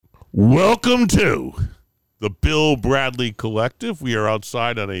Welcome to the Bill Bradley Collective. We are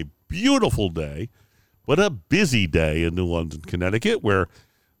outside on a beautiful day, but a busy day in New London, Connecticut, where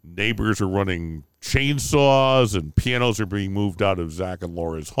neighbors are running chainsaws and pianos are being moved out of Zach and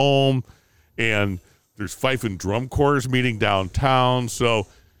Laura's home, and there's fife and drum corps meeting downtown. So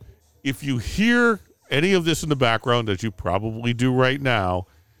if you hear any of this in the background, as you probably do right now,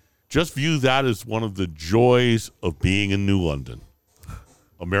 just view that as one of the joys of being in New London,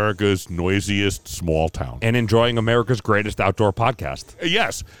 America's noisiest small town. And enjoying America's greatest outdoor podcast.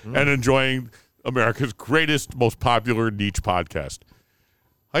 Yes, and enjoying America's greatest, most popular niche podcast.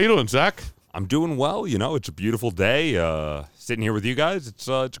 How you doing, Zach? I'm doing well. You know, it's a beautiful day. Sitting here with you guys,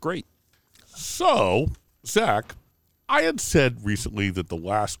 it's great. So, Zach, I had said recently that the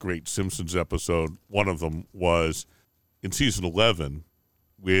last great Simpsons episode, one of them, was in season 11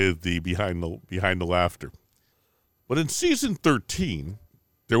 with the Behind the Laughter. But in season 13,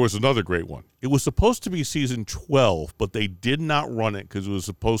 there was another great one. It was supposed to be season 12, but they did not run it because it was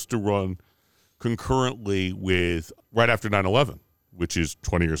supposed to run concurrently with right after 9/11, which is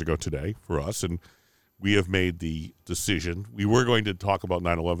 20 years ago today for us. And we have made the decision. We were going to talk about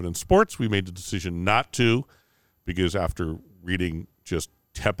 9/11 in sports. We made the decision not to because after reading just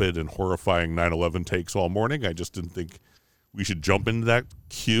tepid and horrifying 9/11 takes all morning, I just didn't think we should jump into that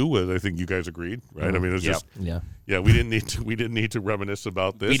queue. And I think you guys agreed, right? I mean, it was yeah. We didn't need to reminisce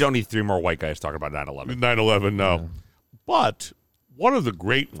about this. We don't need three more white guys talking about 9/11. 9/11, no. Yeah. But one of the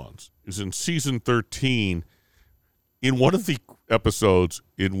great ones is in season 13, in one of the episodes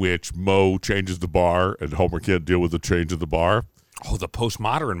in which Moe changes the bar and Homer can't deal with the change of the bar. Oh, the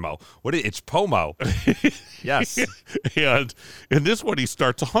postmodern Moe. It's Pomo. Yes. And in this one, he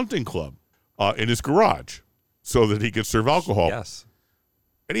starts a hunting club in his garage so that he can serve alcohol. Yes.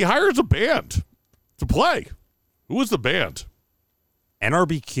 And he hires a band to play. Who is the band?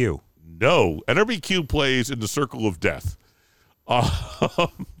 NRBQ. No. NRBQ plays in the Circle of Death.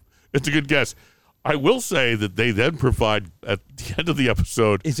 It's a good guess. I will say that they then provide, at the end of the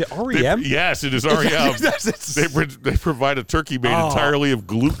episode... Is it REM? Yes, it is REM. They provide a turkey made entirely of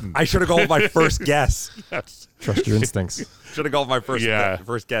gluten. I should have gone with my first guess. Yes. Trust your instincts. Should have gone with my first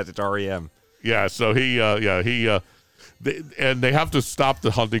guess. It's REM. Yeah, so they have to stop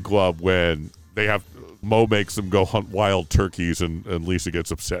the hunting club when Moe makes them go hunt wild turkeys, and Lisa gets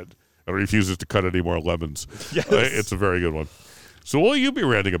upset and refuses to cut any more lemons. Yes. It's a very good one. So what will you be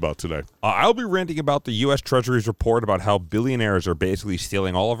ranting about today? I'll be ranting about the U.S. Treasury's report about how billionaires are basically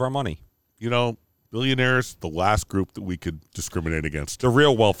stealing all of our money. You know, billionaires, the last group that we could discriminate against. The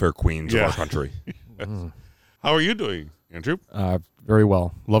real welfare queens of our country. How are you doing, Andrew? Very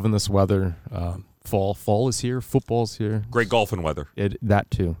well. Loving this weather. Fall is here. Football's here. Great golfing weather.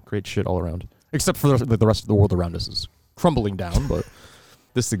 That too. Great shit all around. Except for the rest of the world around us is crumbling down, but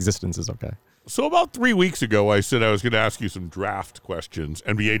this existence is okay. So about 3 weeks ago, I said I was going to ask you some draft questions,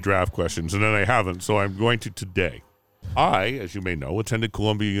 NBA draft questions, and then I haven't, so I'm going to today. I, as you may know, attended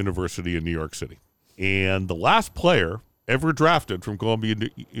Columbia University in New York City. And the last player ever drafted from Columbia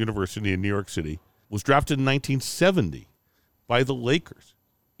University in New York City was drafted in 1970 by the Lakers.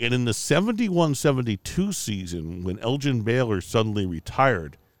 And in the 71-72 season, when Elgin Baylor suddenly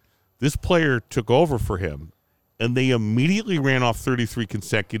retired, this player took over for him, and they immediately ran off 33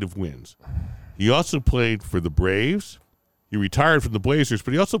 consecutive wins. He also played for the Braves. He retired from the Blazers,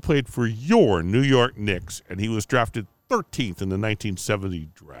 but he also played for your New York Knicks, and he was drafted 13th in the 1970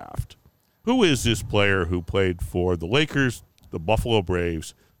 draft. Who is this player who played for the Lakers, the Buffalo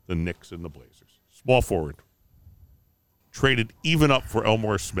Braves, the Knicks, and the Blazers? Small forward. Traded even up for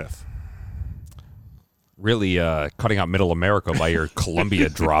Elmore Smith. Really cutting out Middle America by your Columbia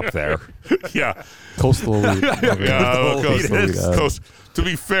drop there. Yeah. Coastal elite. Coast. To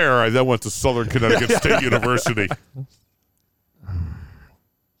be fair, I then went to Southern Connecticut State University.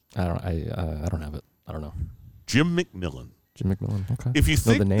 I don't have it. I don't know. Jim McMillan. Jim McMillan. Okay. If you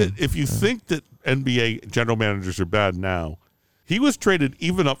think that NBA general managers are bad now, he was traded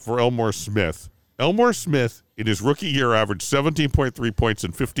even up for Elmore Smith. Elmore Smith, in his rookie year, averaged 17.3 points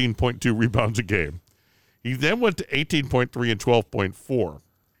and 15.2 rebounds a game. He then went to 18.3 and 12.4.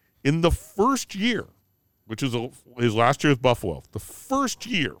 In the first year, which is his last year with Buffalo, the first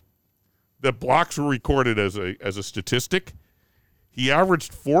year that blocks were recorded as a statistic, he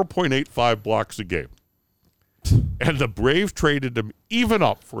averaged 4.85 blocks a game. And the Braves traded him even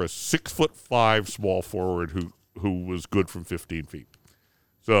up for a 6'5" small forward who was good from 15 feet.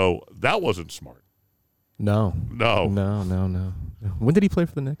 So that wasn't smart. No. When did he play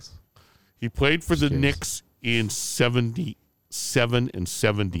for the Knicks? He played for the Knicks in 77 and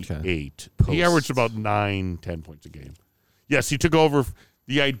 78. Okay. He averaged about 9-10 points a game. Yes, he took over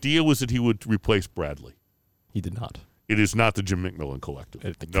The idea was that he would replace Bradley. He did not. It is not the Jim McMillan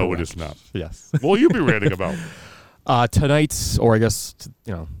Collective. No, it is not. Yes. What will you be ranting about? Tonight's, or I guess,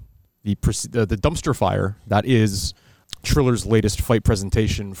 the dumpster fire, that is Triller's latest fight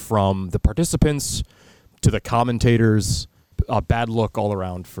presentation, from the participants to the commentators. Bad look all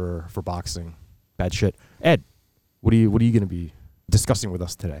around for boxing. Bad shit. Ed, what are you going to be discussing with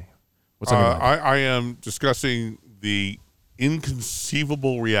us today? What's on your mind? I am discussing the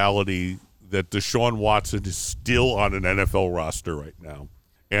inconceivable reality that Deshaun Watson is still on an NFL roster right now,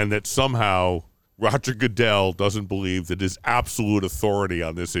 and that somehow Roger Goodell doesn't believe that his absolute authority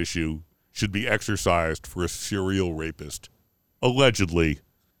on this issue should be exercised for a serial rapist, allegedly,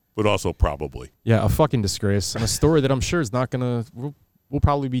 but also probably. Yeah, a fucking disgrace, and a story that I'm sure is not going to. We'll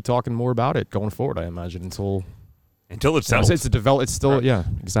probably be talking more about it going forward, I imagine, until it settles. It's still, right. Yeah,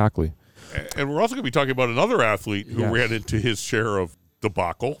 exactly. And we're also going to be talking about another athlete who ran into his share of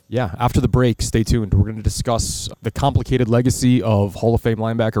debacle. Yeah, after the break, stay tuned. We're going to discuss the complicated legacy of Hall of Fame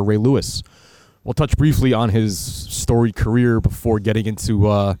linebacker Ray Lewis. We'll touch briefly on his storied career before getting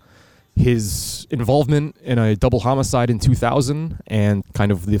into his involvement in a double homicide in 2000 and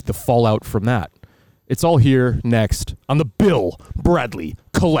kind of the fallout from that. It's all here next on the Bill Bradley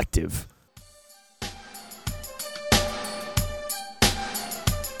Collective.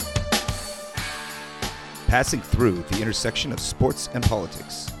 Passing through the intersection of sports and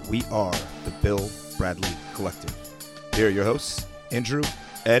politics, we are the Bill Bradley Collective. Here are your hosts, Andrew,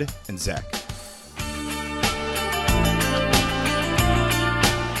 Ed, and Zach.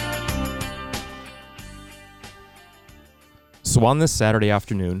 So on this Saturday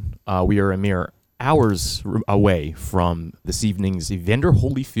afternoon, we are a mere hours away from this evening's Evander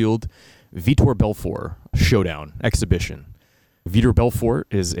Holyfield Vitor Belfort showdown exhibition. Vitor Belfort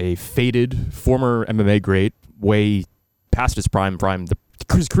is a faded former MMA great, way past his prime.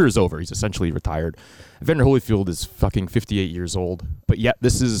 His career is over. He's essentially retired. Evander Holyfield is fucking 58 years old. But yet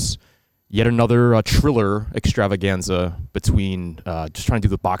this is yet another Triller extravaganza between just trying to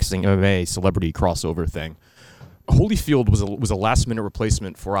do the boxing MMA celebrity crossover thing. Holyfield was a last-minute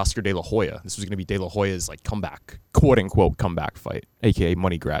replacement for Oscar De La Hoya. This was going to be De La Hoya's like comeback, quote-unquote comeback fight, a.k.a.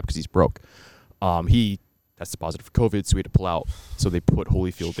 money grab because he's broke. He tested positive for COVID, so he had to pull out. So they put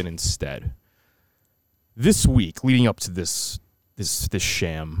Holyfield in instead. This week, leading up to this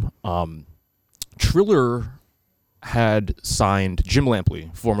sham, Triller had signed Jim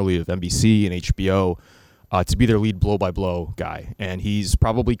Lampley, formerly of NBC and HBO, to be their lead blow-by-blow guy. And he's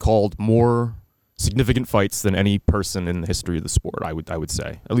probably called more significant fights than any person in the history of the sport, I would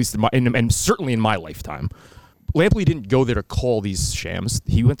say, at least and certainly in my lifetime. Lampley didn't go there to call these shams.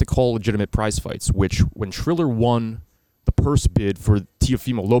 He went to call legitimate prize fights, which when Triller won the purse bid for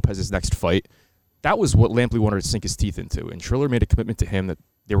Teofimo Lopez's next fight, that was what Lampley wanted to sink his teeth into. And Triller made a commitment to him that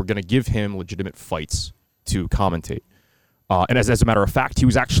they were going to give him legitimate fights to commentate. And as a matter of fact, he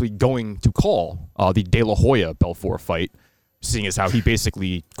was actually going to call the De La Hoya Belfort fight, seeing as how he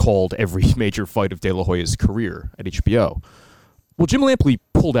basically called every major fight of De La Hoya's career at HBO. Well, Jim Lampley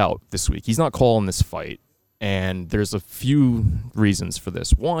pulled out this week. He's not calling this fight, and there's a few reasons for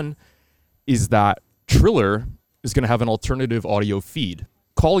this. One is that Triller is going to have an alternative audio feed.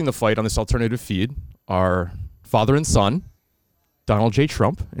 Calling the fight on this alternative feed are father and son, Donald J.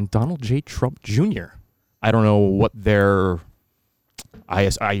 Trump and Donald J. Trump Jr. I don't know what their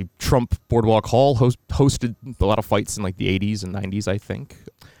Trump Boardwalk Hall hosted a lot of fights in like the 80s and 90s, I think.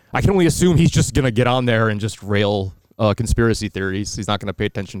 I can only assume he's just going to get on there and just rail conspiracy theories. He's not going to pay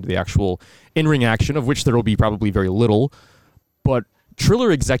attention to the actual in-ring action, of which there will be probably very little. But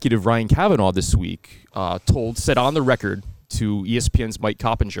Triller executive Ryan Kavanaugh this week said on the record to ESPN's Mike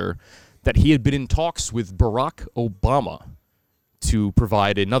Coppinger that he had been in talks with Barack Obama to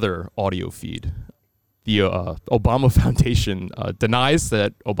provide another audio feed. The Obama Foundation denies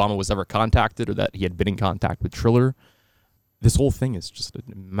that Obama was ever contacted or that he had been in contact with Triller. This whole thing is just a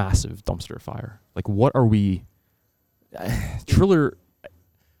massive dumpster fire. Like, what are we... Triller...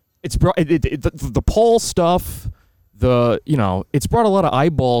 It's brought... The Paul stuff, it's brought a lot of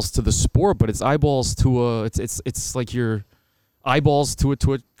eyeballs to the sport, but it's eyeballs to it's like your eyeballs to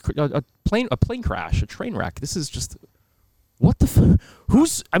a plane crash, a train wreck. This is just... What the who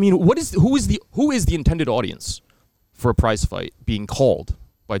is the intended audience for a prize fight being called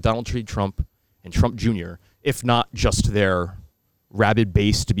by Donald J. Trump and Trump Jr., if not just their rabid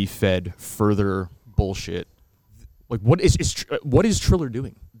base to be fed further bullshit? Like, what is Triller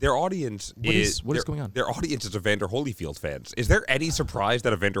doing? Their audience what is going on? Their audience is Evander Holyfield fans. Is there any surprise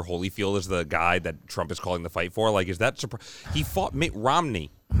that Evander Holyfield is the guy that Trump is calling the fight for? Like, is that surprise? He fought Mitt Romney.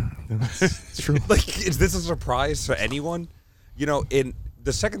 It's true. Like, is this a surprise to anyone?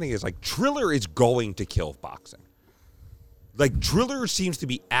 the second thing is, like, Triller is going to kill boxing. Like, Triller seems to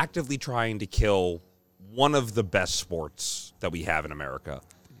be actively trying to kill one of the best sports that we have in America.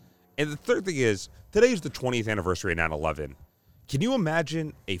 And the third thing is, today is the 20th anniversary of 9/11. Can you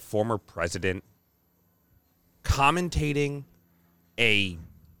imagine a former president commentating a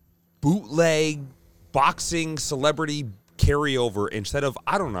bootleg boxing celebrity carryover instead of,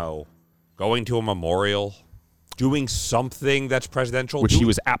 I don't know, going to a memorial, doing something that's presidential, Which he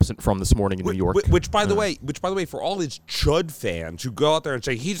was absent from this morning in New York. Which, by the way, for all his chud fans who go out there and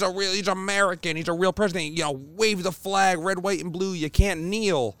say he's American, he's a real president, wave the flag, red, white, and blue, you can't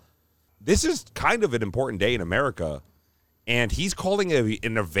kneel. This is kind of an important day in America, and he's calling it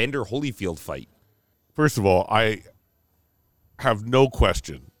an Evander Holyfield fight. First of all, I have no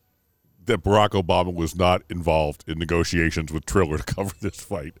question that Barack Obama was not involved in negotiations with Triller to cover this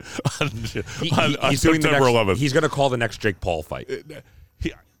fight on He's September 11th. He's going to call the next Jake Paul fight.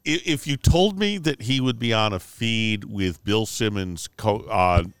 If you told me that he would be on a feed with Bill Simmons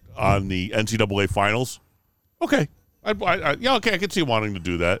on the NCAA finals, okay. I can see him wanting to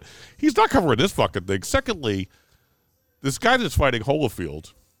do that. He's not covering this fucking thing. Secondly, this guy that's fighting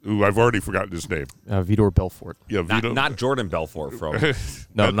Holyfield, who I've already forgotten his name. Vitor Belfort. Yeah, Not Jordan Belfort from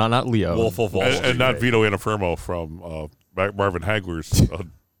No, not Leo. Wolf of Wall Street. and not Vito Anafirmo from Marvin Hagler's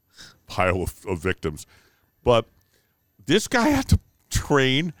pile of victims. But this guy had to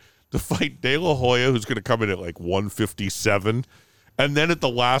train to fight De La Hoya, who's going to come in at like 157. And then at the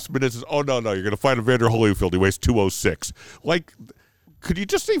last minute says, oh, no, you're going to fight Evander Holyfield. He weighs 206. Like, could you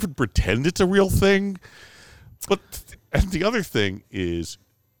just even pretend it's a real thing? And the other thing is,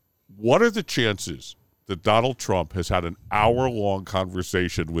 what are the chances that Donald Trump has had an hour-long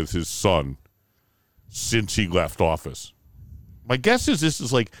conversation with his son since he left office? My guess is this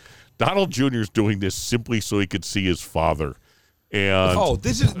is like Donald Jr. is doing this simply so he could see his father. And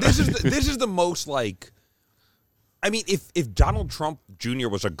this is the most like. I mean, if Donald Trump Jr.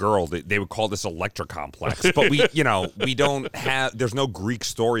 was a girl, they would call this Electra complex. But we don't have. There's no Greek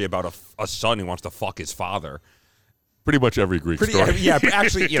story about a son who wants to fuck his father. pretty much every Greek story. Yeah,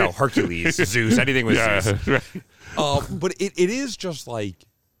 actually, Hercules, Zeus, anything with Zeus. Right. But it is just like,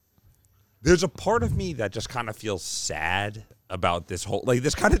 there's a part of me that just kind of feels sad about this whole, like,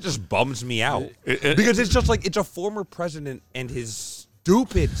 this kind of just bums me out. Because it's just like, it's a former president and his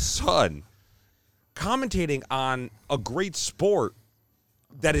stupid son commentating on a great sport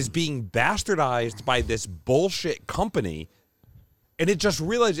that is being bastardized by this bullshit company. And it just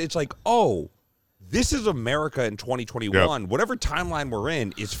realized, it's like, oh, this is America in 2021. Yep. Whatever timeline we're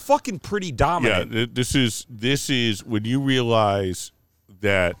in is fucking pretty dominant. Yeah, this is when you realize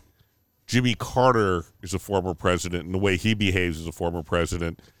that Jimmy Carter is a former president and the way he behaves as a former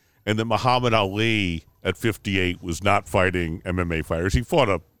president, and that Muhammad Ali at 58 was not fighting MMA fighters. He fought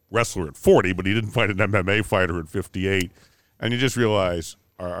a wrestler at 40, but he didn't fight an MMA fighter at 58. And you just realize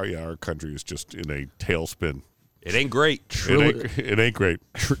our country is just in a tailspin. It ain't great. It ain't great.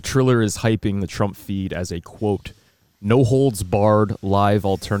 Triller is hyping the Trump feed as a, quote, no holds barred live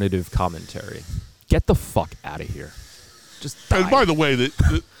alternative commentary. Get the fuck out of here. Just die. And by the way,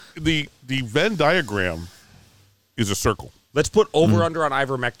 the Venn diagram is a circle. Let's put over-under on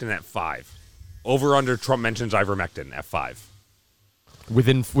ivermectin at 5. Over-under, Trump mentions ivermectin at 5.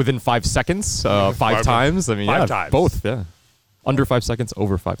 Within 5 seconds? Five times? I mean, five yeah, times. Both, yeah. Under 5 seconds,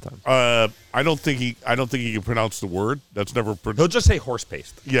 over 5 times. I don't think he can pronounce the word. That's never. He'll just say horse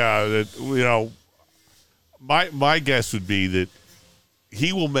paste. Yeah, my guess would be that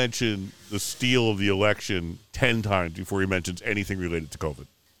he will mention the steal of the election 10 times before he mentions anything related to COVID.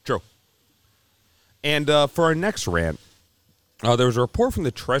 True. And for our next rant, there was a report from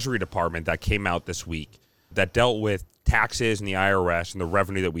the Treasury Department that came out this week that dealt with taxes and the IRS and the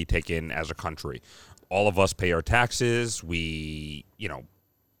revenue that we take in as a country. All of us pay our taxes. We,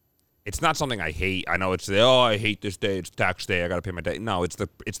 it's not something I hate. I know it's I hate this day. It's tax day. I got to pay my debt. No, it's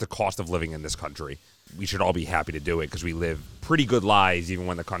the cost of living in this country. We should all be happy to do it because we live pretty good lives even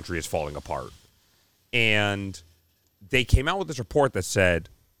when the country is falling apart. And they came out with this report that said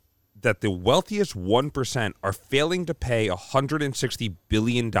that the wealthiest 1% are failing to pay $160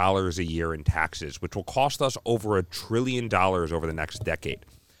 billion a year in taxes, which will cost us over $1 trillion over the next decade.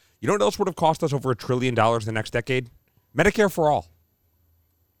 You know what else would have cost us over $1 trillion the next decade? Medicare for all.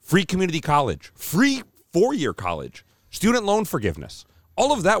 Free community college. Free 4-year college. Student loan forgiveness.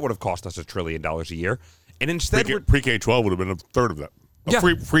 All of that would have cost us $1 trillion a year. And instead, pre-K-12 would have been a third of that. Yeah.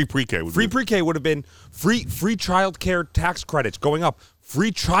 Free pre-K. Free pre-K would have been free child care tax credits going up.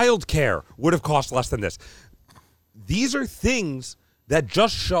 Free child care would have cost less than this. These are things that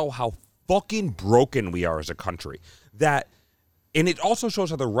just show how fucking broken we are as a country. That And it also shows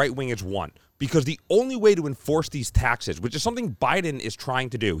how the right wing has won, because the only way to enforce these taxes, which is something Biden is trying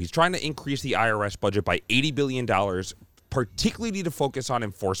to do, he's trying to increase the IRS budget by $80 billion, particularly to focus on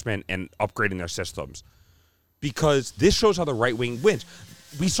enforcement and upgrading their systems, because this shows how the right wing wins.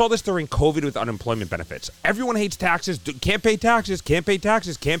 We saw this during COVID with unemployment benefits. Everyone hates taxes, can't pay taxes, can't pay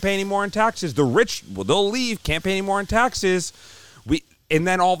taxes, can't pay any more in taxes. The rich, well, they'll leave, can't pay any more in taxes. And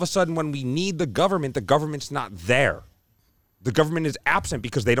then all of a sudden, when we need the government's not there. The government is absent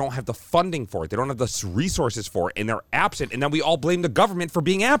because they don't have the funding for it. They don't have the resources for it, and they're absent. And then we all blame the government for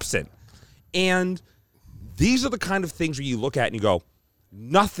being absent. And these are the kind of things where you look at and you go,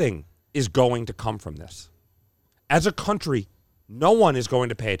 nothing is going to come from this. As a country, no one is going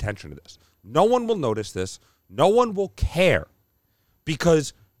to pay attention to this. No one will notice this. No one will care.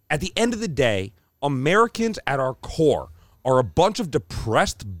 Because at the end of the day, Americans at our core are a bunch of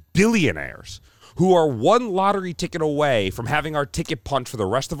depressed billionaires who are one lottery ticket away from having our ticket punched for the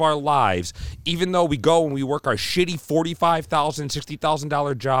rest of our lives, even though we go and we work our shitty $45,000,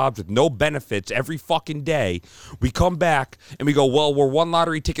 $60,000 jobs with no benefits every fucking day. We come back and we go, well, we're one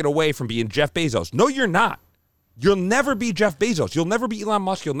lottery ticket away from being Jeff Bezos. No, you're not. You'll never be Jeff Bezos. You'll never be Elon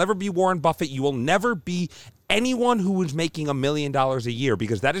Musk. You'll never be Warren Buffett. You will never be anyone who is making $1 million a year,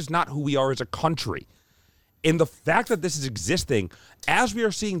 because that is not who we are as a country. And the fact that this is existing, as we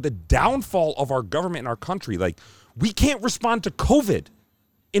are seeing the downfall of our government in our country, like, we can't respond to COVID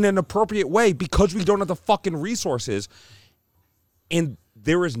in an appropriate way because we don't have the fucking resources. And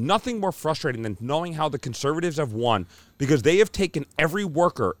there is nothing more frustrating than knowing how the conservatives have won, because they have taken every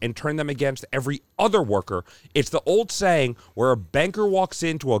worker and turned them against every other worker. It's the old saying where a banker walks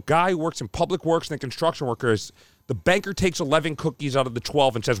into a guy who works in public works and the construction workers. The banker takes 11 cookies out of the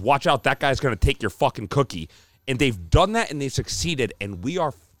 12 and says, watch out, that guy's going to take your fucking cookie. And they've done that and they've succeeded, and we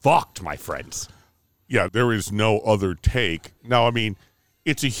are fucked, my friends. Yeah, there is no other take. Now, I mean,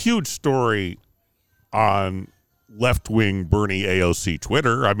 it's a huge story on left-wing Bernie AOC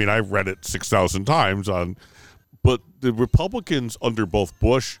Twitter. I mean, I've read it 6,000 times but the Republicans under both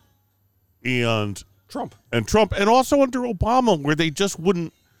Bush and Trump, and also under Obama, where they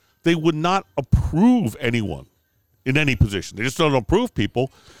would not approve anyone in any position. They just don't approve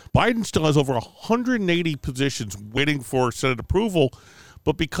people. Biden still has over 180 positions waiting for Senate approval,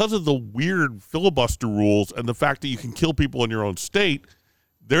 but because of the weird filibuster rules and the fact that you can kill people in your own state,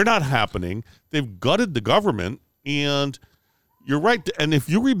 they're not happening. They've gutted the government, and you're right. And if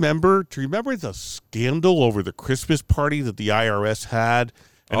you remember the scandal over the Christmas party that the IRS had,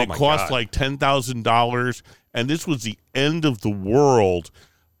 and it cost like $10,000, and this was the end of the world.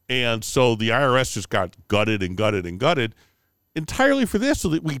 And so the IRS just got gutted entirely for this, so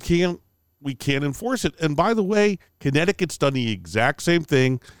that we can't enforce it. And by the way, Connecticut's done the exact same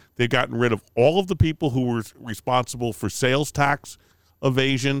thing. They've gotten rid of all of the people who were responsible for sales tax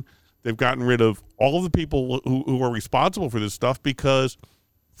evasion. They've gotten rid of all of the people who are responsible for this stuff, because,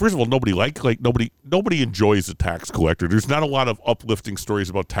 first of all, nobody enjoys a tax collector. There's not a lot of uplifting stories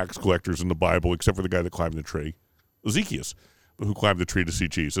about tax collectors in the Bible, except for the guy that climbed the tree, Ezekiel, who climbed the tree to see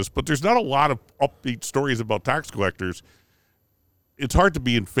Jesus. But there's not a lot of upbeat stories about tax collectors. It's hard to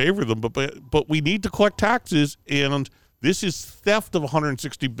be in favor of them, but we need to collect taxes, and this is theft of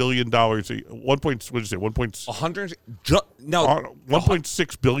 $160 billion.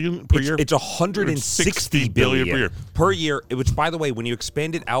 1.6 billion per year. It's $160 billion per year. Which, by the way, when you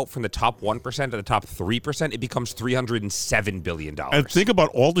expand it out from the top 1% to the top 3%, it becomes $307 billion. And think about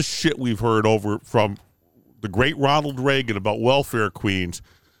all the shit we've heard over from the great Ronald Reagan about welfare queens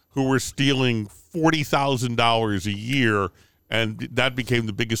who were stealing $40,000 a year, and that became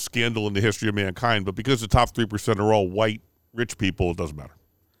the biggest scandal in the history of mankind. But because the top 3% are all white, rich people, it doesn't matter.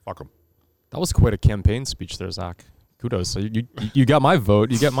 Fuck them. That was quite a campaign speech there, Zach. Kudos. So you got my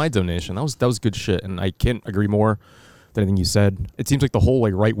vote. You got my donation. That was good shit, and I can't agree more than anything you said. It seems like the whole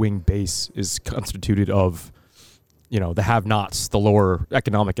right-wing base is constituted of, the have-nots, the lower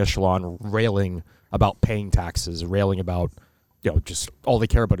economic echelon, railing about paying taxes, railing about, just all they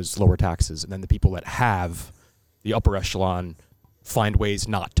care about is lower taxes. And then the people that have the upper echelon find ways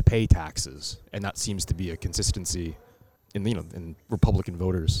not to pay taxes. And that seems to be a consistency in Republican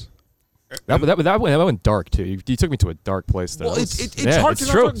voters. That went dark too. You took me to a dark place there. Well, it's hard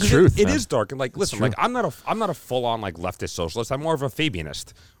to know. It's true. It is dark. And listen, I'm not a full on leftist socialist. I'm more of a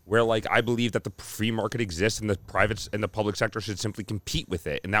Fabianist, where I believe that the free market exists and the private and the public sector should simply compete with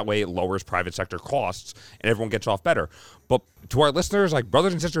it, and that way it lowers private sector costs and everyone gets off better. But to our listeners,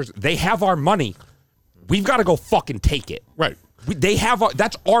 brothers and sisters, they have our money. We've got to go fucking take it. Right.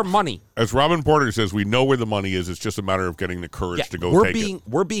 That's our money. As Robin Porter says, we know where the money is. It's just a matter of getting the courage to go take it.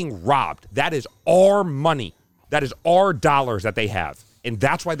 We're being robbed. That is our money. That is our dollars that they have. And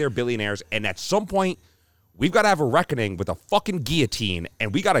that's why they're billionaires. And at some point, we've got to have a reckoning with a fucking guillotine,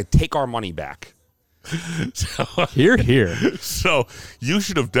 and we got to take our money back. Here, here. So you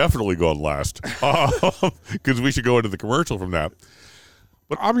should have definitely gone last because we should go into the commercial from that.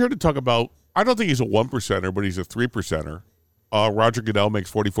 But I'm here to talk about, I don't think he's a 1%er, but he's a 3%er. Roger Goodell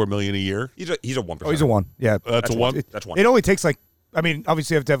makes $44 million a year. He's a 1%. Oh, he's a 1. Yeah. That's a 1. That's one. It only takes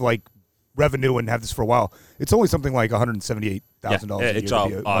obviously you have to have revenue and have this for a while. It's only something like $178,000 a year it's to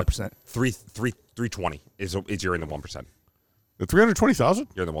be a 1%. 320 is you're in the 1%. The 320,000?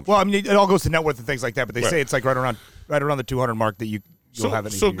 You're in the 1%. Well, I mean, it all goes to net worth and things like that, but they say it's like right around the 200 mark that you'll have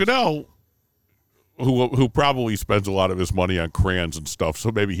it. So Goodell, who probably spends a lot of his money on crayons and stuff,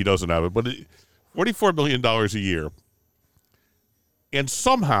 so maybe he doesn't have it, but $44 million a year, and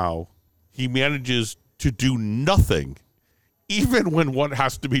somehow he manages to do nothing, even when what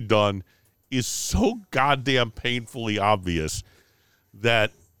has to be done is so goddamn painfully obvious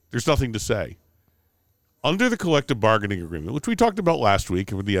that there's nothing to say. Under the collective bargaining agreement, which we talked about last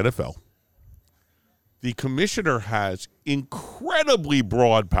week with the NFL, the commissioner has incredibly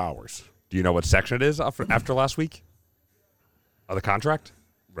broad powers. Do you know what section it is after last week? Of the contract?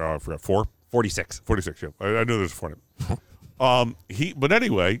 I forgot, 4? 46. 46, yeah. I knew there was a 4 in it. But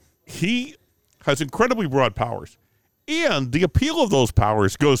anyway, he has incredibly broad powers. And the appeal of those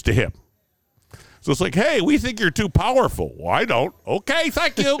powers goes to him. So it's like, hey, we think you're too powerful. Well, I don't. Okay,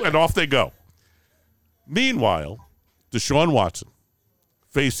 thank you. And off they go. Meanwhile, Deshaun Watson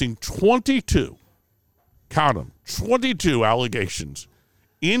facing 22, count them, 22 allegations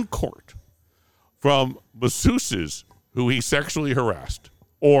in court from masseuses who he sexually harassed,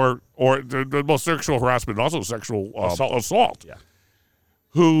 or the most sexual harassment, also sexual assault,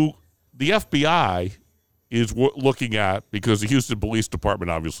 who the FBI is looking at because the Houston Police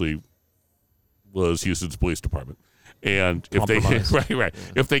Department obviously was Houston's police department. And if they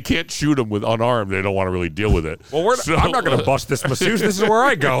if they can't shoot him with unarmed, they don't want to really deal with it. Well, I'm not going to bust this masseuse. This is where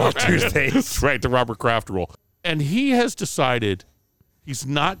I go on Tuesdays. That's right, the Robert Kraft rule. And he has decided he's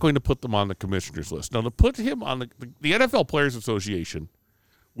not going to put them on the commissioner's list. Now, to put him on the NFL Players Association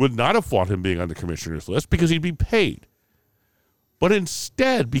would not have fought him being on the commissioner's list because he'd be paid. But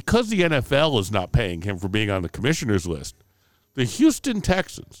instead, because the NFL is not paying him for being on the commissioner's list, the Houston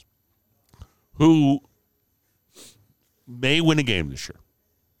Texans, who may win a game this year.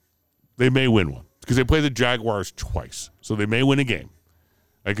 They may win one because they play the Jaguars twice. So they may win a game.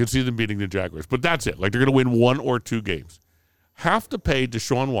 I could see them beating the Jaguars. But that's it. Like, they're going to win 1 or 2 games. Have to pay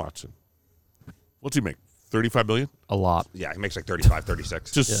Deshaun Watson. What's he make? $35 million? A lot. Yeah, he makes like 35,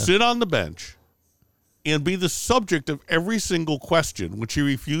 36. To sit on the bench and be the subject of every single question, which he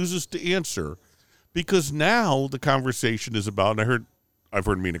refuses to answer, because now the conversation is about, and I've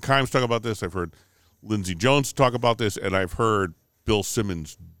heard Mina Kimes talk about this, I've heard Lindsey Jones talk about this, and I've heard Bill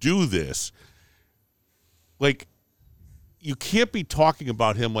Simmons do this. Like, you can't be talking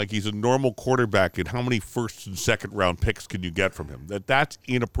about him like he's a normal quarterback and how many first and second round picks can you get from him. That's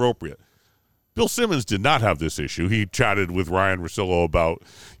inappropriate. Bill Simmons did not have this issue. He chatted with Ryan Russillo about,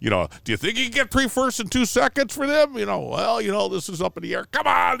 do you think he can get 3 firsts and 2 seconds for them? This is up in the air. Come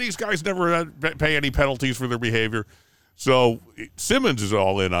on, these guys never pay any penalties for their behavior. So Simmons is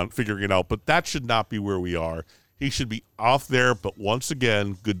all in on figuring it out, but that should not be where we are. He should be off there, but once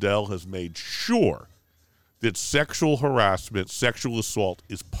again, Goodell has made sure that sexual harassment, sexual assault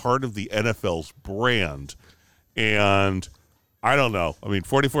is part of the NFL's brand. And I don't know. I mean,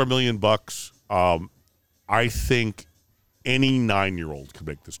 $44 million. I think any 9-year-old could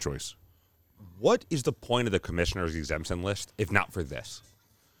make this choice. What is the point of the commissioner's exemption list if not for this?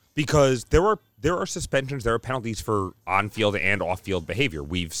 Because there are suspensions, there are penalties for on-field and off-field behavior.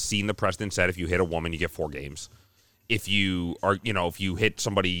 We've seen the precedent set: if you hit a woman, you get 4 games. If you hit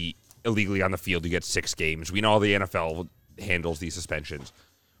somebody illegally on the field, you get 6 games. We know how the NFL handles these suspensions.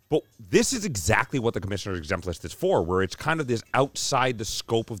 But this is exactly what the commissioner's exempt list is for, where it's kind of this outside the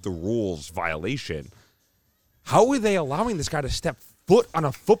scope of the rules violation. How are they allowing this guy to step foot on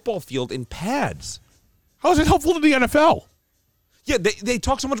a football field in pads? How is it helpful to the NFL? Yeah, they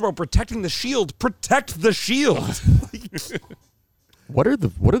talk so much about protecting the shield. Protect the shield. What are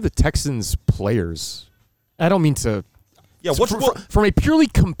the Texans players? I don't mean to. Yeah, from a purely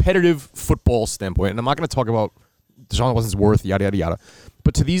competitive football standpoint, and I'm not going to talk about Deshaun Watson's worth, yada yada yada.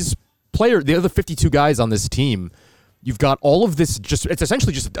 But to these players, the other 52 guys on this team, you've got all of this. It's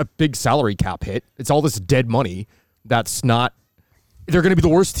essentially just a big salary cap hit. It's all this dead money. That's not. They're going to be the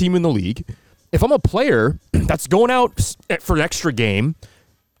worst team in the league. If I'm a player that's going out for an extra game,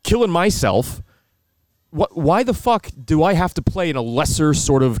 killing myself, Why the fuck do I have to play in a lesser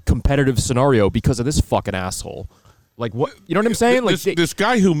sort of competitive scenario because of this fucking asshole? Like, what? You know what I'm saying? Like this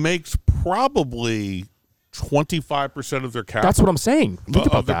guy who makes probably 25% of their cap. That's what I'm saying. Think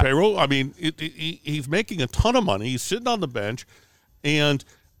about their that. payroll. I mean, he's making a ton of money. He's sitting on the bench, and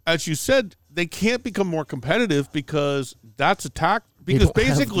as you said, they can't become more competitive because that's a tax. Because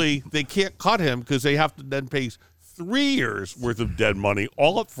basically, they can't cut him because they have to then pay 3 years worth of dead money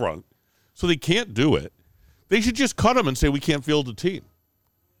all up front. So they can't do it. They should just cut him and say we can't field a team.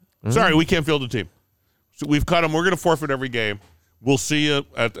 Sorry, we can't field a team. So we've cut him. We're going to forfeit every game. We'll see you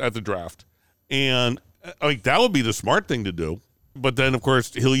at the draft. And I mean, that would be the smart thing to do. But then, of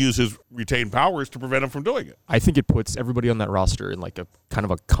course, he'll use his retained powers to prevent him from doing it. I think it puts everybody on that roster in like a kind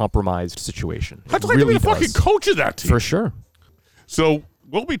of a compromised situation. I'd like to be the fucking coach of that team. For sure. So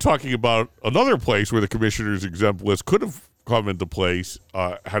we'll be talking about another place where the commissioner's exempt list could have come into place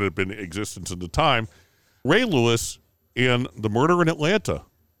had it been in existence at the time. Ray Lewis and the murder in Atlanta.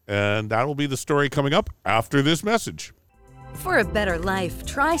 And that will be the story coming up after this message. For a better life,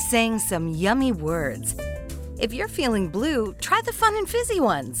 try saying some yummy words. If you're feeling blue, try the fun and fizzy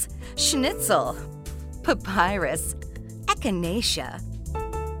ones. Schnitzel, papyrus, echinacea,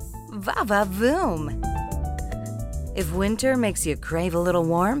 va-va-voom. If winter makes you crave a little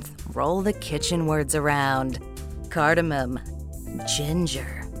warmth, roll the kitchen words around. Cardamom,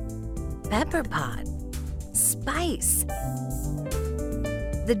 ginger, pepper pot, spice.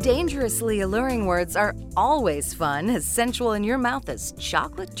 The dangerously alluring words are always fun, as sensual in your mouth as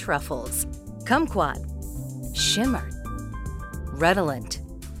chocolate truffles. Kumquat, shimmer, redolent,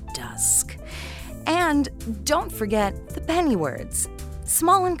 dusk. And don't forget the penny words.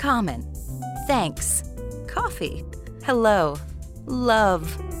 Small and common. Thanks. Coffee. Hello.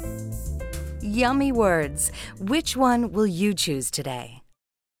 Love. Yummy words. Which one will you choose today?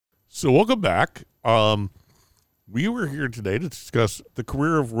 So welcome back. We were here today to discuss the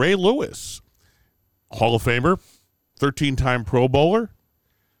career of Ray Lewis, Hall of Famer, 13-time Pro Bowler,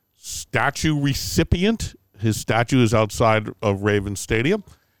 statue recipient. His statue is outside of Ravens Stadium,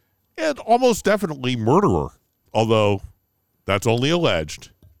 and almost definitely murderer, although that's only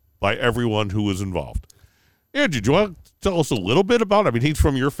alleged by everyone who was involved. Andrew, do you want to tell us a little bit about it? I mean, he's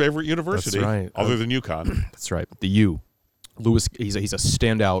from your favorite university, That's right. other than UConn. That's right. The U. Lewis, he's a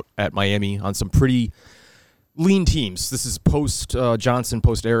standout at Miami on some pretty lean teams. This is post Johnson,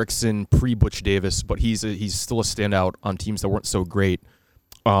 post Erickson, pre Butch Davis, but he's still a standout on teams that weren't so great.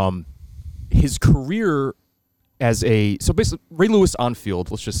 His career so basically Ray Lewis on field,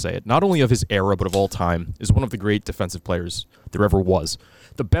 let's just say it, not only of his era but of all time, is one of the great defensive players there ever was.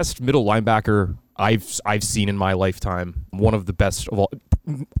 The best middle linebacker I've seen in my lifetime. One of the best of all,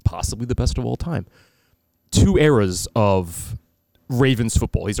 possibly the best of all time. 2 eras of Ravens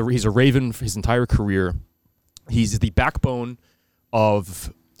football. He's a Raven for his entire career. He's the backbone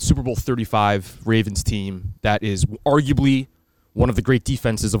of Super Bowl 35 Ravens team that is arguably one of the great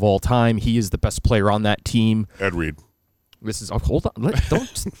defenses of all time. He is the best player on that team. Ed Reed. Hold on.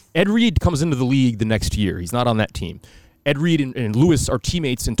 Ed Reed comes into the league the next year. He's not on that team. Ed Reed and Lewis are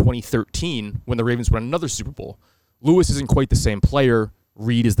teammates in 2013 when the Ravens won another Super Bowl. Lewis isn't quite the same player.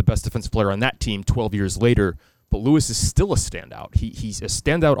 Reed is the best defensive player on that team 12 years later, but Lewis is still a standout. He's a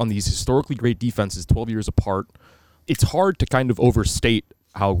standout on these historically great defenses 12 years apart. It's hard to kind of overstate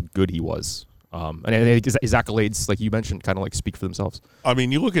how good he was. And I think his accolades, like you mentioned, kind of like speak for themselves. I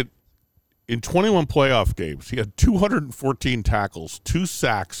mean, you look at in 21 playoff games, he had 214 tackles, 2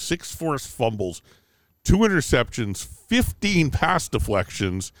 sacks, 6 forced fumbles, 2 interceptions, 15 pass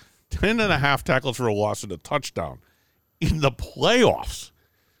deflections, 10.5 tackles for a loss and a touchdown in the playoffs.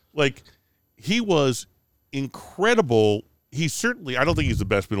 Like, he was incredible. He certainly, I don't think he's the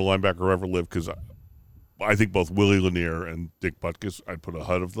best middle linebacker who ever lived, because I think both Willie Lanier and Dick Butkus, I'd put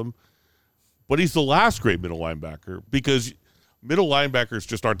ahead of them. But he's the last great middle linebacker, because middle linebackers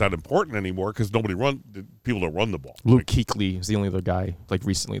just aren't that important anymore because people don't run the ball. Luke Kuechly is the only other guy like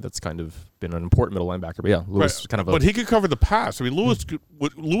recently that's kind of been an important middle linebacker. But yeah, Lewis is kind of But he could cover the pass. I mean,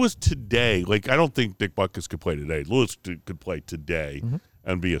 Lewis today, like, I don't think Dick Butkus could play today. Lewis could play today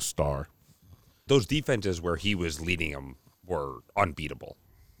and be a star. Those defenses where he was leading them were unbeatable.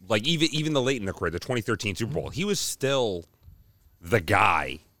 Like, even the late in the career, the 2013 Super Bowl, he was still the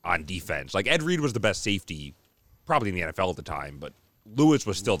guy on defense. Like, Ed Reed was the best safety probably in the NFL at the time, but Lewis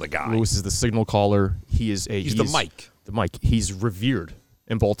was still the guy. Lewis is the signal caller. He's the Mike. The Mike. He's revered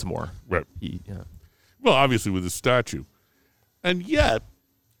in Baltimore. Right. Well, obviously with his statue. And yet,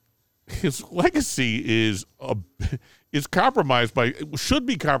 his legacy should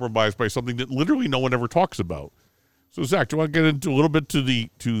be compromised by something that literally no one ever talks about. So, Zach, do you want to get into a little bit to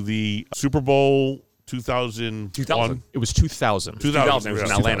the Super Bowl 2000. 2000. It was 2000. 2000. It was in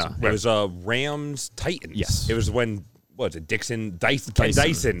yeah. Atlanta. 2000, It was Rams Titans. Yes. It was when what was it? Ken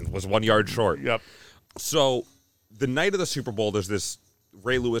Dyson was 1 yard short. Yep. So the night of the Super Bowl, there's this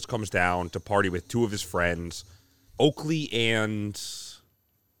Ray Lewis comes down to party with two of his friends, Oakley and.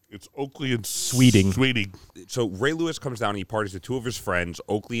 It's Oakley and Sweeting. So Ray Lewis comes down and he parties with two of his friends,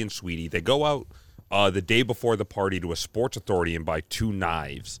 Oakley and Sweetie. They go out the day before the party to a Sports Authority and buy 2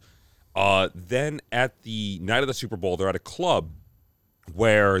 knives. Then at the night of the Super Bowl, they're at a club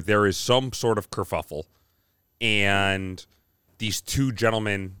where there is some sort of kerfuffle, and these 2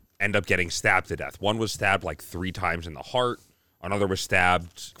 gentlemen end up getting stabbed to death. One was stabbed like 3 times in the heart. Another was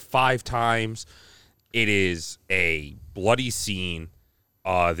stabbed 5 times. It is a bloody scene.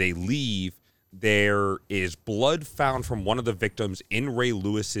 They leave. There is blood found from one of the victims in Ray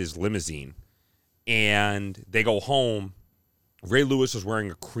Lewis's limousine, and they go home. Ray Lewis was wearing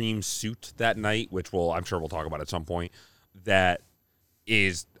a cream suit that night, which I'm sure we'll talk about at some point, that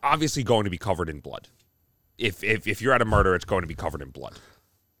is obviously going to be covered in blood. If you're at a murder, it's going to be covered in blood.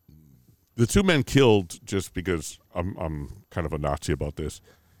 The 2 men killed, just because I'm kind of a Nazi about this,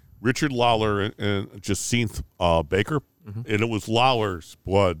 Richard Lawler and Jacinth Baker, and it was Lawler's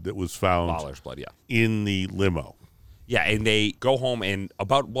blood that was found Lawler's blood, yeah. in the limo. Yeah, and they go home, and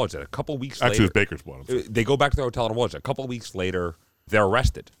about, what was it, a couple weeks Actually, later? it was Baker's blood. I'm sorry. They go back to the hotel, and what was it, a couple weeks later, they're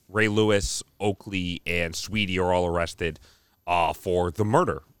arrested. Ray Lewis, Oakley, and Sweetie are all arrested for the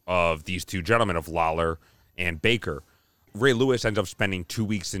murder of these 2 gentlemen, of Lawler and Baker. Ray Lewis ends up spending 2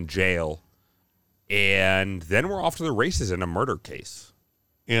 weeks in jail, and then we're off to the races in a murder case.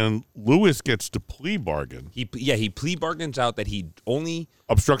 And Lewis gets to plea bargain. He plea bargains out that he only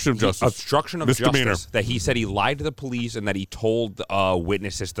Obstruction of justice. obstruction of Misdemeanor. justice, that he said he lied to the police and that he told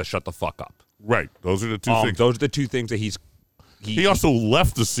witnesses to shut the fuck up. Right. Those are the 2 things. Those are the 2 things that He also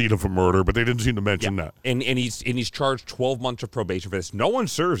left the scene of a murder, but they didn't seem to mention that. And he's charged 12 months of probation for this. No one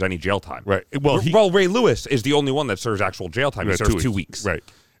serves any jail time. Right. Well, Ray Lewis is the only one that serves actual jail time. He serves 2 weeks. Right.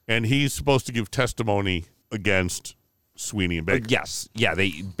 And he's supposed to give testimony against Sweeney and Baker. Yes. Yeah.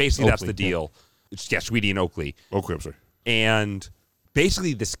 That's the Oakley, deal. Yeah, Sweetie and Oakley. Oakley, I'm sorry. And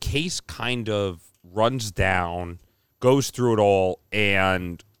basically, this case kind of runs down, goes through it all,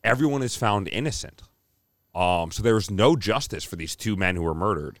 and everyone is found innocent. So there's no justice for these 2 men who were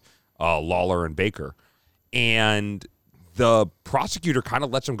murdered, Lawler and Baker. And the prosecutor kind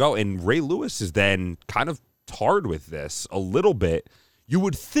of lets them go. And Ray Lewis is then kind of tarred with this a little bit. You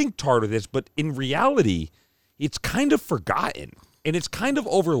would think tarred with this, but in reality, it's kind of forgotten. And it's kind of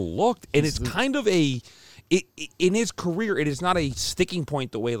overlooked. And it's kind of in his career, it is not a sticking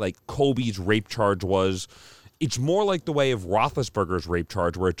point the way like Kobe's rape charge was. It's more like the way of Roethlisberger's rape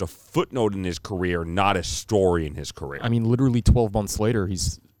charge, where it's a footnote in his career, not a story in his career. I mean, literally 12 months later,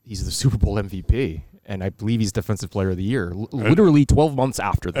 he's the Super Bowl MVP, and I believe he's Defensive Player of the Year. Literally 12 months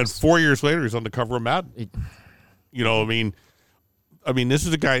after And this. 4 years later, he's on the cover of Madden. I mean, this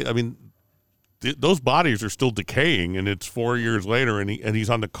is a guy. I mean, those bodies are still decaying, and it's 4 years later, and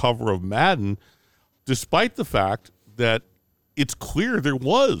he's on the cover of Madden, despite the fact that it's clear there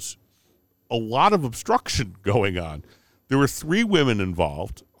was a lot of obstruction going on. There were 3 women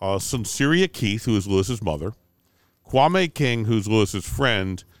involved: Sinceria Keith, who is Lewis's mother, Kwame King, who's Lewis's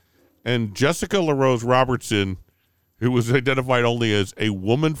friend, and Jessica LaRose Robertson, who was identified only as a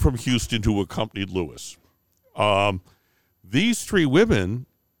woman from Houston who accompanied Lewis. These 3 women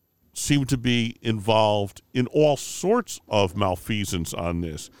seem to be involved in all sorts of malfeasance on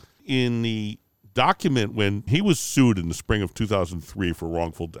this. In the document, when he was sued in the spring of 2003 for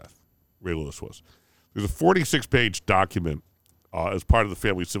wrongful death, Ray Lewis was, there's a 46-page document as part of the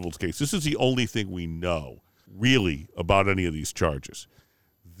family civils case. This is the only thing we know, really, about any of these charges.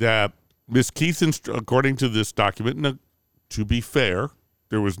 That Miss Keith, according to this document, and to be fair,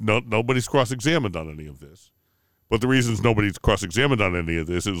 there was nobody's cross-examined on any of this. But the reasons nobody's cross-examined on any of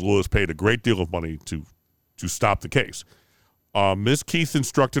this is Lewis paid a great deal of money to stop the case. Ms. Keith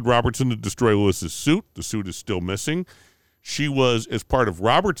instructed Robertson to destroy Lewis's suit. The suit is still missing. She was, as part of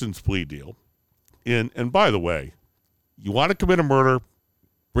Robertson's plea deal, and by the way, you want to commit a murder,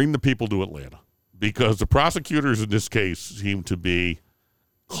 bring the people to Atlanta. Because the prosecutors in this case seem to be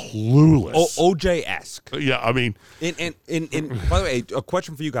clueless. OJ-esque. Yeah, I mean... And by the way, a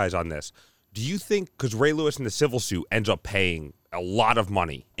question for you guys on this. Do you think, because Ray Lewis in the civil suit ends up paying a lot of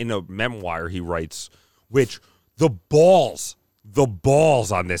money in a memoir he writes, which the balls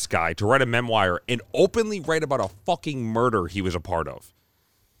on this guy to write a memoir and openly write about a fucking murder he was a part of,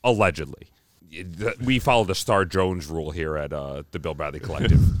 allegedly. We follow the Star Jones rule here at the Bill Bradley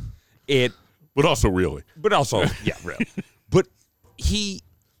Collective. But also really. But also, yeah, really. But he...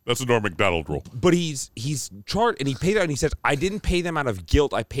 That's the Norm Macdonald rule. But he's charged, and he paid out, and he says, I didn't pay them out of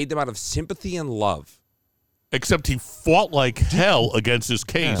guilt. I paid them out of sympathy and love. Except he fought like hell against his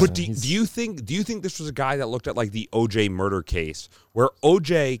case. But do you think this was a guy that looked at like the OJ murder case, where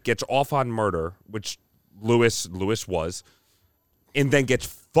OJ gets off on murder, which Lewis was, and then gets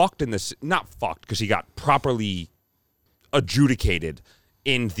fucked in this, not fucked because he got properly adjudicated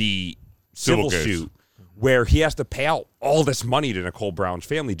in the civil suit, where he has to pay out all this money to Nicole Brown's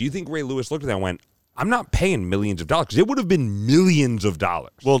family. Do you think Ray Lewis looked at that and went, I'm not paying millions of dollars? Because it would have been millions of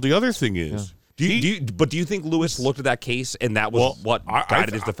dollars. Well, the other thing is, do you think Lewis looked at that case and that was what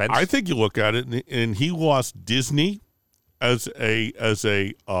guided his defense? I think you look at it, and he lost Disney as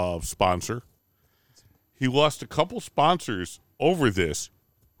a sponsor. He lost a couple sponsors over this,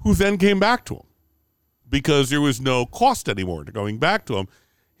 who then came back to him because there was no cost anymore to going back to him.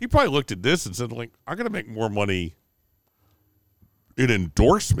 He probably looked at this and said, like, I'm going to make more money in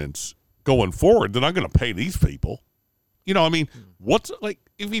endorsements going forward than I'm going to pay these people. You know, I mean, what's like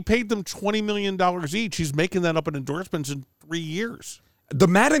if he paid them $20 million each, he's making that up in endorsements in 3 years. The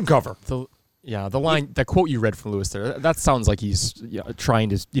Madden cover. The line, that quote you read from Lewis there, that sounds like he's trying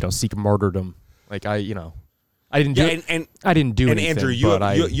to seek martyrdom. Like I didn't do it. And I didn't do anything. And Andrew,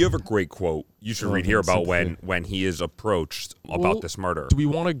 you have a great quote you should read here about when he is approached about this murder. Do we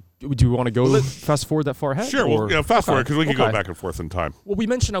want to go fast forward that far ahead? Sure, fast forward because we can go back and forth in time. Well, we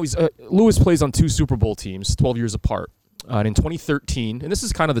mentioned how Lewis plays on 2 Super Bowl teams, 12 years apart. And in 2013, and this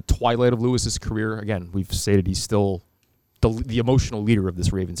is kind of the twilight of Lewis's career. Again, we've stated he's still the emotional leader of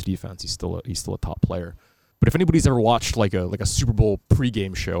this Ravens defense. He's still a top player. But if anybody's ever watched like a Super Bowl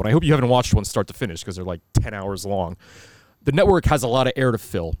pregame show, and I hope you haven't watched one start to finish because they're like 10 hours long, the network has a lot of air to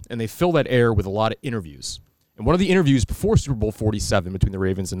fill, and they fill that air with a lot of interviews. And one of the interviews before Super Bowl 47 between the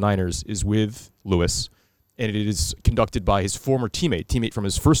Ravens and Niners is with Lewis, and it is conducted by his former teammate from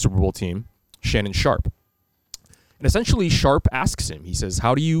his first Super Bowl team, Shannon Sharpe. And essentially, Sharpe asks him, he says,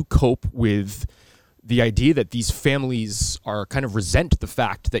 how do you cope with the idea that these families are kind of resent the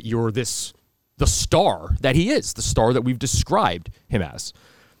fact that you're the star that he is, the star that we've described him as?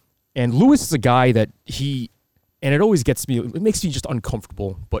 And Lewis is a guy that and it always gets me, it makes me just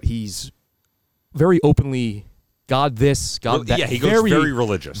uncomfortable, but he's very openly God this, God that. Yeah, he goes very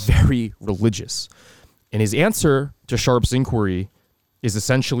religious. Very religious. And his answer to Sharpe's inquiry is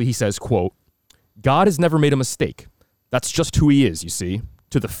essentially, he says, quote, God has never made a mistake. That's just who he is, you see.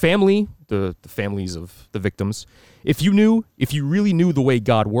 To the family, the families of the victims, if you really knew the way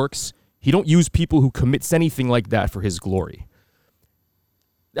God works, he don't use people who commits anything like that for his glory.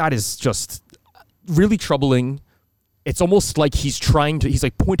 That is just really troubling. It's almost like he's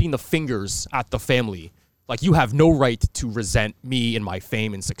like pointing the fingers at the family. Like, you have no right to resent me and my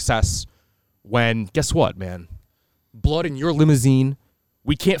fame and success when, guess what, man? Blood in your limousine.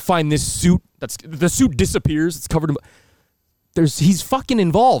 We can't find this suit. The suit disappears. It's covered in... He's fucking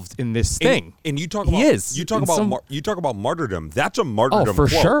involved in this thing. And you talk about you talk about martyrdom. That's a martyrdom. Oh, for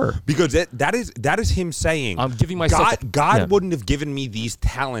quote, sure. Because that is him saying, I'm giving myself God wouldn't have given me these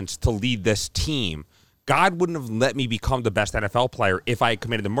talents to lead this team. God wouldn't have let me become the best NFL player if I had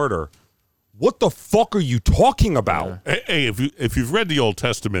committed the murder. What the fuck are you talking about? Hey, if you've read the Old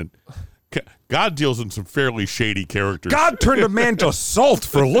Testament, God deals in some fairly shady characters. God turned a man to salt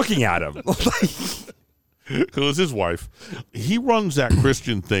for looking at him. It was his wife. He runs that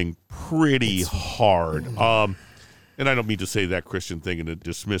Christian thing pretty hard. And I don't mean to say that Christian thing in a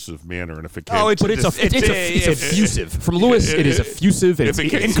dismissive manner. And if it came, it's effusive. From Lewis, it is effusive. And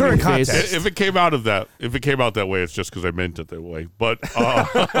in current context, if it came out that way, it's just because I meant it that way. But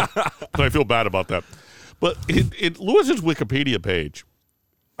I feel bad about that. But in Lewis's Wikipedia page,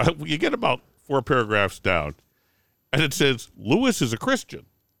 you get about 4 paragraphs down, and it says Lewis is a Christian.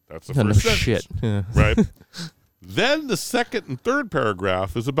 That's the first sentence, shit. Yeah. Right? Then the second and third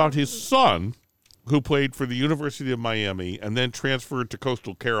paragraph is about his son, who played for the University of Miami and then transferred to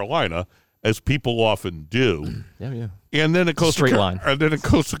Coastal Carolina, as people often do. Yeah. And then Coastal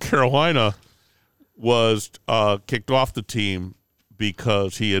Carolina was kicked off the team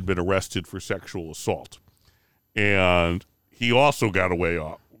because he had been arrested for sexual assault, and he also got away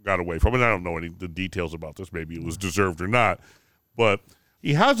from it. I don't know the details about this. Maybe it was deserved or not, but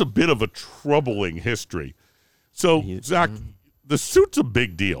he has a bit of a troubling history. So, Zach, the suit's a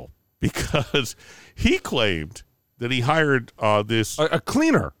big deal because he claimed that he hired this... A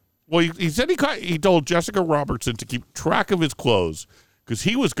cleaner. Well, he said he told Jessica Robertson to keep track of his clothes because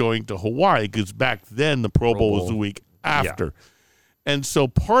he was going to Hawaii because back then the Pro Bowl was the week after. Yeah. And so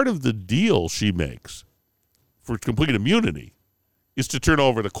part of the deal she makes for complete immunity is to turn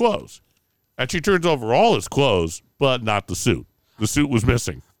over the clothes. And she turns over all his clothes, but not the suit. The suit was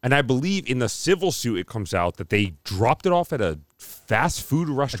missing. And I believe in the civil suit, it comes out that they dropped it off at a fast food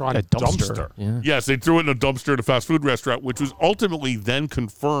restaurant A dumpster. Yeah. Yes, they threw it in a dumpster at a fast food restaurant, which was ultimately then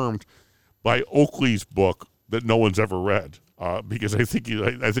confirmed by Oakley's book that no one's ever read. Because I think you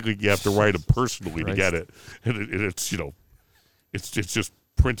have to write it personally to get it, and it's it's just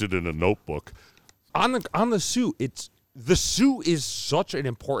printed in a notebook. On the suit, the suit is such an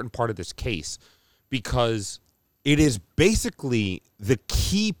important part of this case because it is basically the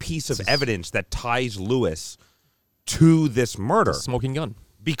key piece of evidence that ties Lewis to this murder. Smoking gun.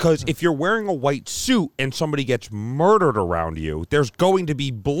 Because if you're wearing a white suit and somebody gets murdered around you, there's going to be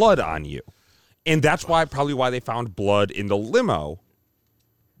blood on you. And that's why they found blood in the limo.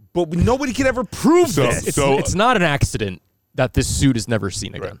 But nobody could ever prove this. It's not an accident that this suit is never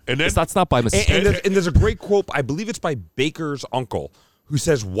seen again. Right. And that's not by mistake. And there's a great quote, I believe it's by Baker's uncle, who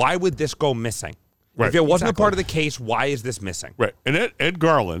says, "Why would this go missing? Right. If it wasn't a part of the case, why is this missing?" Right. And Ed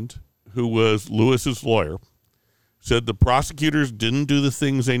Garland, who was Lewis's lawyer, said the prosecutors didn't do the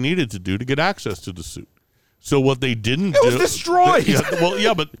things they needed to do to get access to the suit. So what they didn't do... It was destroyed!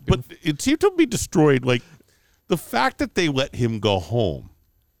 But it seemed to be destroyed. Like, the fact that they let him go home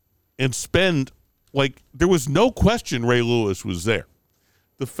and spend... Like, there was no question Ray Lewis was there.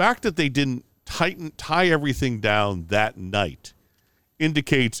 The fact that they didn't tie everything down that night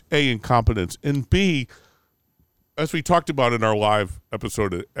indicates, A, incompetence, and B, as we talked about in our live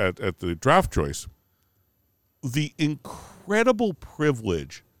episode at the Draft Choice, the incredible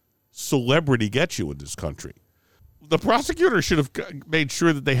privilege celebrity gets you in this country. The prosecutor should have made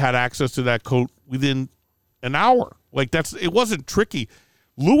sure that they had access to that coat within an hour. Like, it wasn't tricky.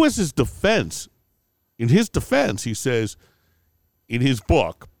 Lewis's defense, in his defense, he says, in his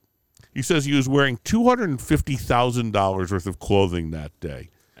book, he says he was wearing $250,000 worth of clothing that day,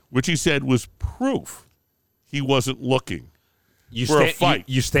 which he said was proof he wasn't looking for a fight.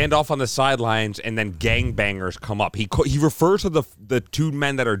 You stand off on the sidelines, and then gangbangers come up. He refers to the two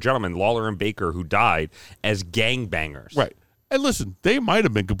men that are gentlemen, Lawler and Baker, who died, as gangbangers. Right. And listen, they might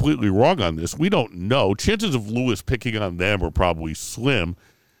have been completely wrong on this. We don't know. Chances of Lewis picking on them are probably slim.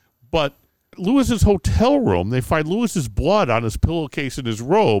 But Lewis's hotel room, they find Lewis's blood on his pillowcase and his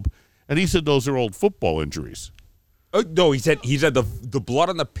robe, and he said those are old football injuries. No, he said the blood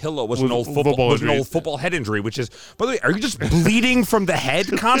on the pillow was an old football head injury, which is, by the way, are you just bleeding from the head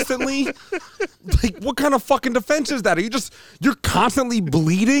constantly? Like, what kind of fucking defense is that? You're constantly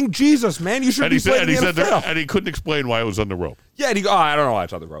bleeding? Jesus, man, you should be playing the NFL. And he couldn't explain why it was on the rope. Yeah, I don't know why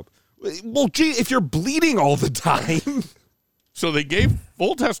it's on the rope. Well, gee, if you're bleeding all the time. So they gave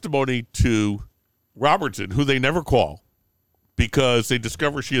full testimony to Robertson, who they never call, because they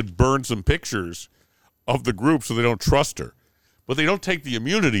discover she had burned some pictures of the group, so they don't trust her. But they don't take the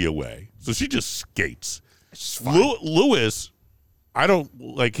immunity away, so she just skates. Lewis,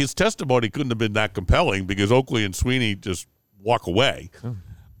 his testimony couldn't have been that compelling because Oakley and Sweeney just walk away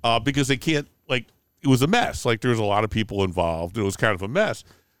because they can't, it was a mess. Like, there was a lot of people involved. It was kind of a mess.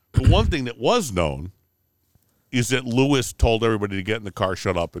 The one thing that was known is that Lewis told everybody to get in the car,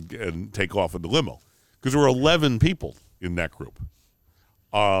 shut up, and take off in the limo because there were 11 people in that group.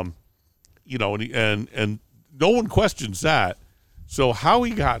 And no one questions that. So how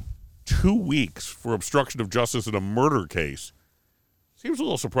he got 2 weeks for obstruction of justice in a murder case seems a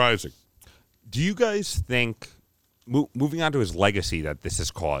little surprising. Do you guys think, moving on to his legacy that this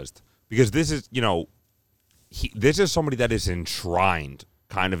has caused, because this is, this is somebody that is enshrined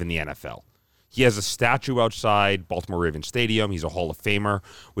kind of in the NFL. He has a statue outside Baltimore Ravens Stadium. He's a Hall of Famer,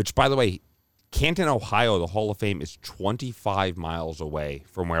 which, by the way, Canton, Ohio, the Hall of Fame is 25 miles away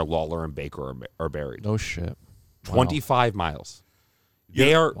from where Lawler and Baker are buried. No shit. 25 miles.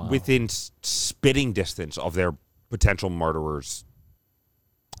 They are within spitting distance of their potential murderers'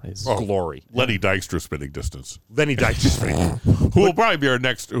 glory. Lenny Dykstra spitting distance. Lenny Dykstra. Who will probably be our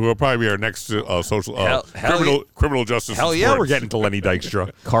next social criminal justice. Hell yeah, we're getting to Lenny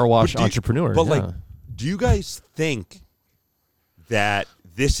Dykstra. Car wash entrepreneur. But do you guys think that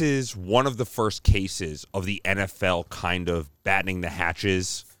this is one of the first cases of the NFL kind of battening the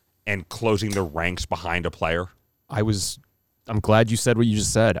hatches and closing the ranks behind a player? I'm glad you said what you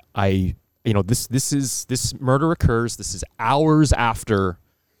just said. This murder occurs. This is hours after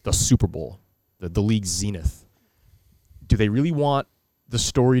the Super Bowl, the league's zenith. Do they really want the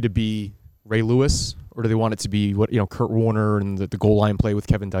story to be Ray Lewis, or do they want it to be Kurt Warner and the goal line play with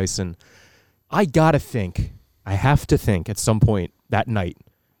Kevin Dyson? I have to think at some point that night,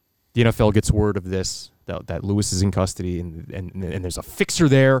 the NFL gets word of this, that Lewis is in custody, and there's a fixer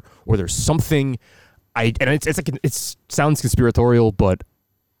there, or there's something. It sounds conspiratorial, but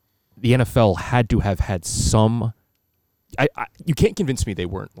the NFL had to have had some you can't convince me they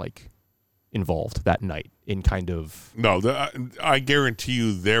weren't like involved that night in kind of. No, I guarantee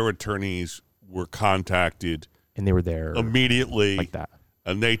you their attorneys were contacted And they were there immediately like that.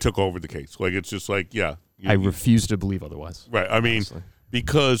 and they took over the case. Like, it's just like, yeah. I refuse to believe otherwise. Right. I mean, honestly.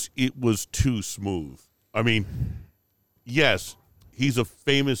 because it was too smooth. I mean, yes, he's a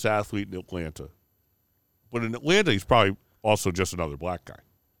famous athlete in Atlanta. But in Atlanta, he's probably also just another black guy.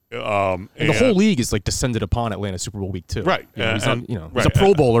 And the whole league is like descended upon Atlanta Super Bowl week too. Right. You know, he's And- he's a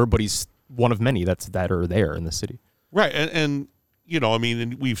Pro Bowler, but he's one of many that are there in the city. Right. And you know, I mean,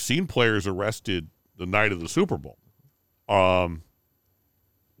 and we've seen players arrested the night of the Super Bowl.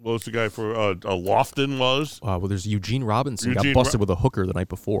 What was the guy for Lofton was? Well, there's Eugene Robinson Eugene got busted with a hooker the night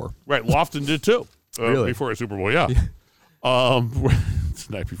before. Right. Lofton did too. Really? Before a Super Bowl, yeah. It's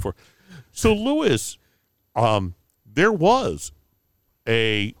the night before. So Lewis, there was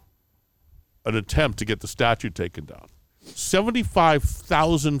an attempt to get the statue taken down.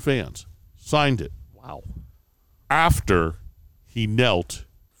 75,000 fans signed it. Wow. After he knelt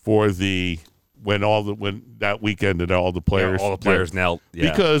for when that weekend and all the players all the players knelt.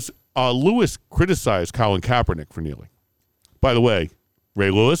 Yeah. because Lewis criticized Colin Kaepernick for kneeling. By the way,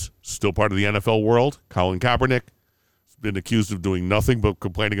 Ray Lewis still part of the NFL world. Colin Kaepernick has been accused of doing nothing but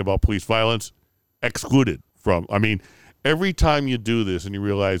complaining about police violence. Excluded from. I mean, every time you do this and you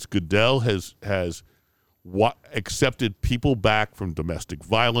realize Goodell has accepted people back from domestic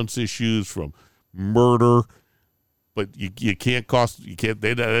violence issues, from murder. But they didn't cost him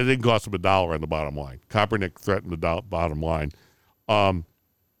 $1 on the bottom line. Kaepernick threatened the bottom line.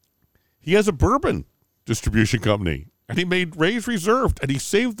 He has a bourbon distribution company, and he made Ray's Reserved, and he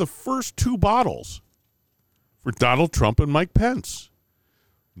saved the first 2 bottles for Donald Trump and Mike Pence,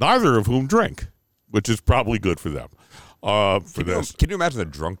 neither of whom drink, which is probably good for them. Can you imagine the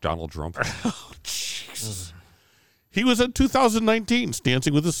drunk Donald Trump? Oh, Jesus. He was in 2019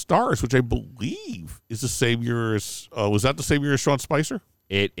 Dancing with the Stars, which I believe is the same year as was that the same year as Sean Spicer?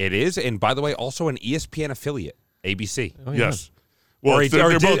 It is, and by the way, also an ESPN affiliate, ABC. Oh, yeah. Yes. Well, Or a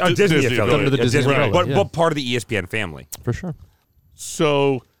they're both Disney affiliate. Under the Yeah, Disney umbrella, but, yeah. but part of the ESPN family. For sure.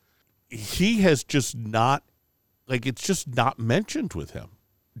 So he has just not, like, it's just not mentioned with him.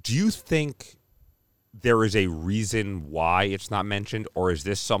 Do you think there is a reason why it's not mentioned, or is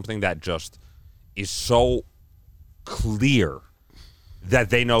this something that just is so clear that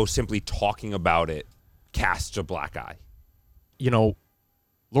they know simply talking about it casts a black eye? You know,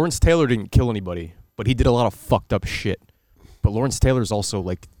 Lawrence Taylor didn't kill anybody, but he did a lot of fucked up shit. But Lawrence Taylor's also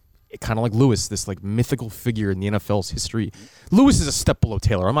like kind of like Lewis, this like mythical figure in the NFL's history. Lewis is a step below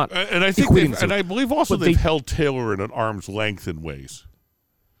Taylor. I'm not, And I think, equating the two. and I believe also But they've held Taylor in an arm's length in ways.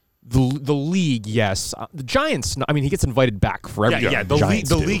 the league, yes. The Giants, I mean, he gets invited back for everything. Yeah, the Giants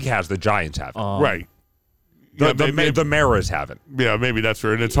league, the do. league has, the Giants have it. Right. The Maras haven't. Yeah, maybe that's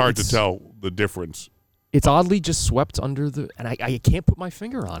fair. And it's hard to tell the difference. It's oddly just swept under the, and I can't put my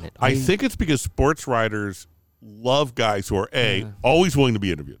finger on it. I think it's because sports writers love guys who are always willing to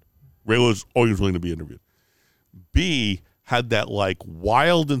be interviewed. Ray Lewis always willing to be interviewed. B, had that like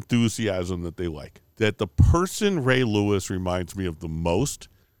wild enthusiasm that they like. That the person Ray Lewis reminds me of the most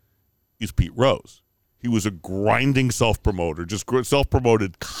is Pete Rose. He was a grinding self-promoter, just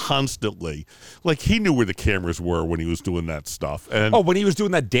self-promoted constantly. Like, he knew where the cameras were when he was doing that stuff. And when he was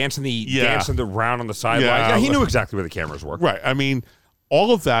doing that dancing the round on the sidelines, Yeah. he knew exactly where the cameras were. right. I mean,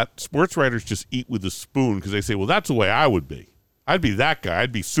 all of that, sports writers just eat with a spoon because they say, well, that's the way I would be. I'd be that guy.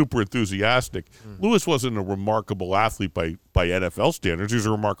 I'd be super enthusiastic. Lewis wasn't a remarkable athlete by NFL standards. He was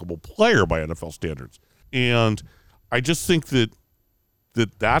a remarkable player by NFL standards. And I just think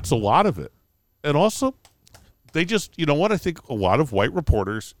that's a lot of it. And also, they just, you know what? I think a lot of white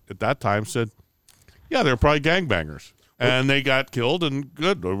reporters at that time said, yeah, they're probably gangbangers. And they got killed, and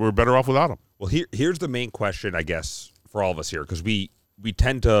good. We're better off without them. Well, here's the main question, I guess, for all of us here, because we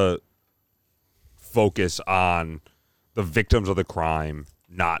tend to focus on the victims of the crime,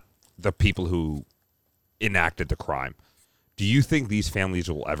 not the people who enacted the crime. Do you think these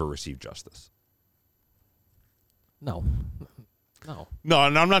families will ever receive justice? No. No,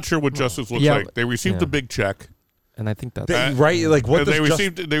 and I'm not sure what justice looks Yeah, like. They received yeah. a big check. And I think that's Right? Like, what And does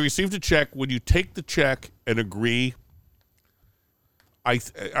they received a check. When you take the check and agree, I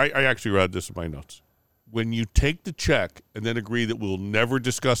actually read this in my notes. When you take the check and then agree that we'll never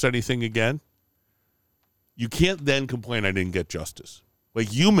discuss anything again, you can't then complain I didn't get justice.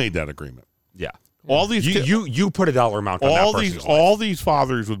 Like, you made that agreement. Yeah. All these You put a dollar amount on that person's life. all these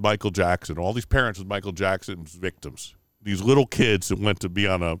fathers with Michael Jackson, all these parents with Michael Jackson's victims, these little kids that went to be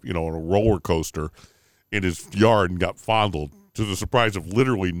on a roller coaster in his yard and got fondled to the surprise of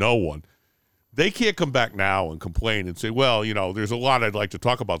literally no one. They can't come back now and complain and say, well, there's a lot I'd like to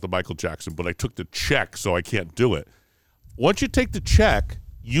talk about the Michael Jackson, but I took the check, so I can't do it. Once you take the check,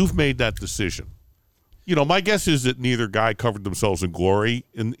 you've made that decision. My guess is that neither guy covered themselves in glory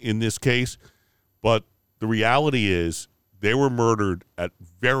in this case, but the reality is they were murdered at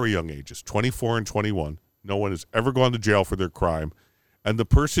very young ages, 24 and 21. No one has ever gone to jail for their crime. And the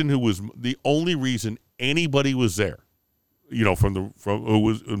person who was the only reason anybody was there, from who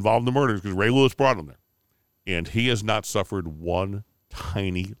was involved in the murders, because Ray Lewis brought him there. And he has not suffered one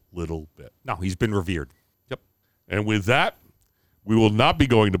tiny little bit. No, he's been revered. Yep. And with that, we will not be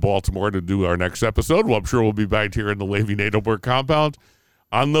going to Baltimore to do our next episode. Well, I'm sure we'll be back here in the Levy-Nadelberg compound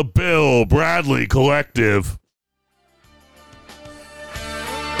on the Bill Bradley Collective.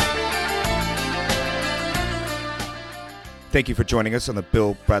 Thank you for joining us on the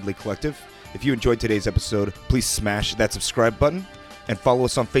Bill Bradley Collective. If you enjoyed today's episode, please smash that subscribe button and follow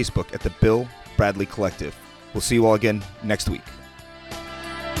us on Facebook at the Bill Bradley Collective. We'll see you all again next week.